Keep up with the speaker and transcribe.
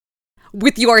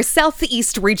With your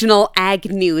Southeast Regional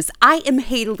Ag News, I am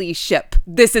Haley Ship.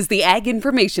 This is the Ag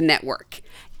Information Network.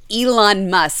 Elon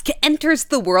Musk enters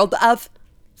the world of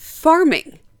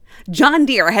farming. John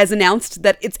Deere has announced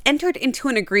that it's entered into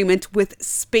an agreement with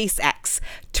SpaceX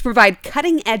to provide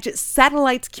cutting-edge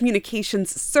satellite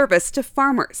communications service to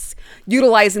farmers.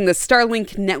 Utilizing the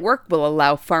Starlink network will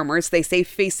allow farmers, they say,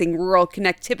 facing rural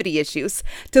connectivity issues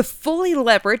to fully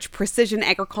leverage precision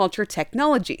agriculture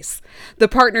technologies. The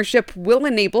partnership will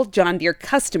enable John Deere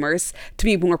customers to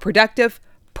be more productive,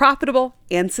 profitable,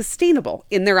 and sustainable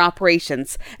in their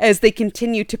operations as they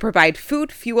continue to provide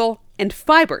food, fuel, and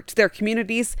fiber to their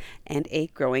communities and a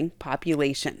growing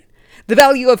population. The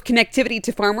value of connectivity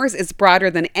to farmers is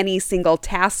broader than any single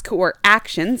task or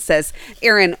action, says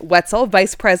Aaron Wetzel,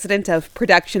 Vice President of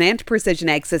Production and Precision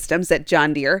Ag Systems at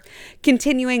John Deere,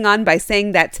 continuing on by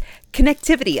saying that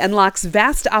connectivity unlocks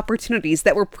vast opportunities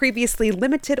that were previously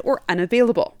limited or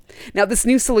unavailable. Now, this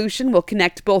new solution will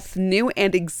connect both new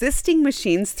and existing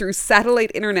machines through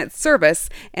satellite internet service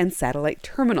and satellite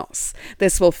terminals.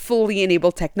 This will fully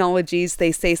enable technologies,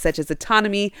 they say, such as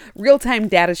autonomy, real-time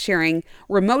data sharing,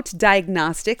 remote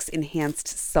diagnostics, enhanced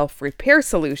self-repair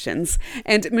solutions,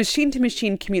 and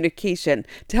machine-to-machine communication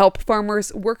to help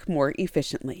farmers work more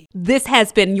efficiently. This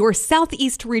has been your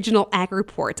Southeast Regional Ag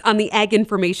Report on the Ag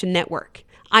Information Network.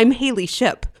 I'm Haley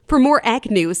Ship. For more ag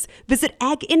news, visit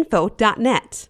aginfo.net.